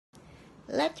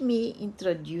Let me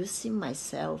introduce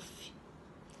myself.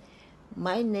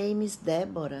 My name is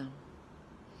Débora.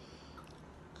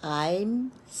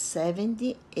 I'm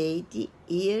 78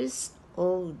 years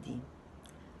old.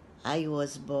 I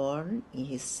was born in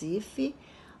Recife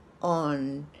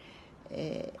on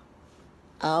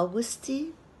August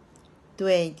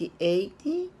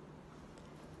 28,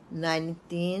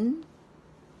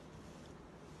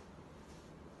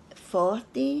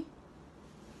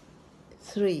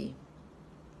 1943.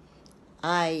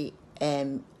 I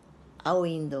am a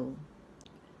widow.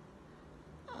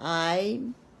 I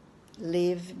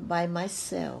live by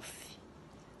myself.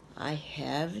 I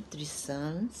have 3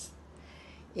 sons,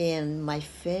 and my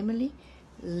family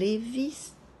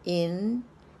lives in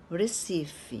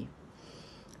Recife.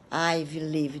 I've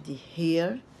lived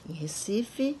here in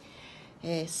Recife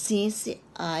since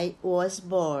I was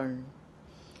born.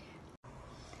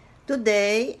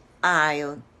 Today,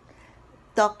 I'll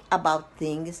talk about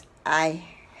things I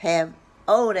have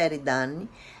already done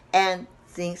and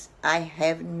things I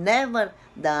have never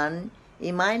done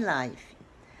in my life.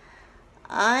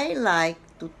 I like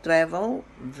to travel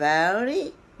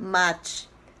very much,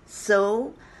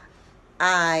 so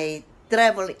I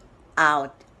travel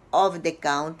out of the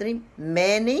country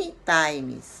many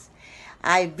times.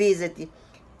 I visited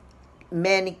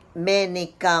many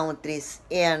countries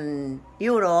in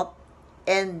Europe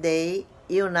and the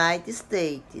United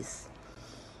States.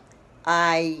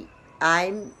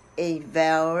 I'm a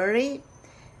very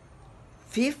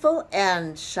faithful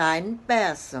and shy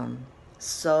person,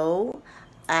 so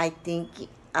I think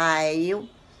I'll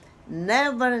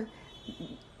never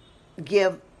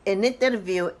give an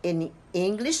interview in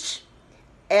English,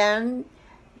 and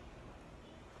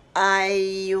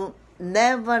I'll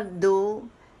never do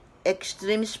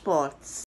extreme sports.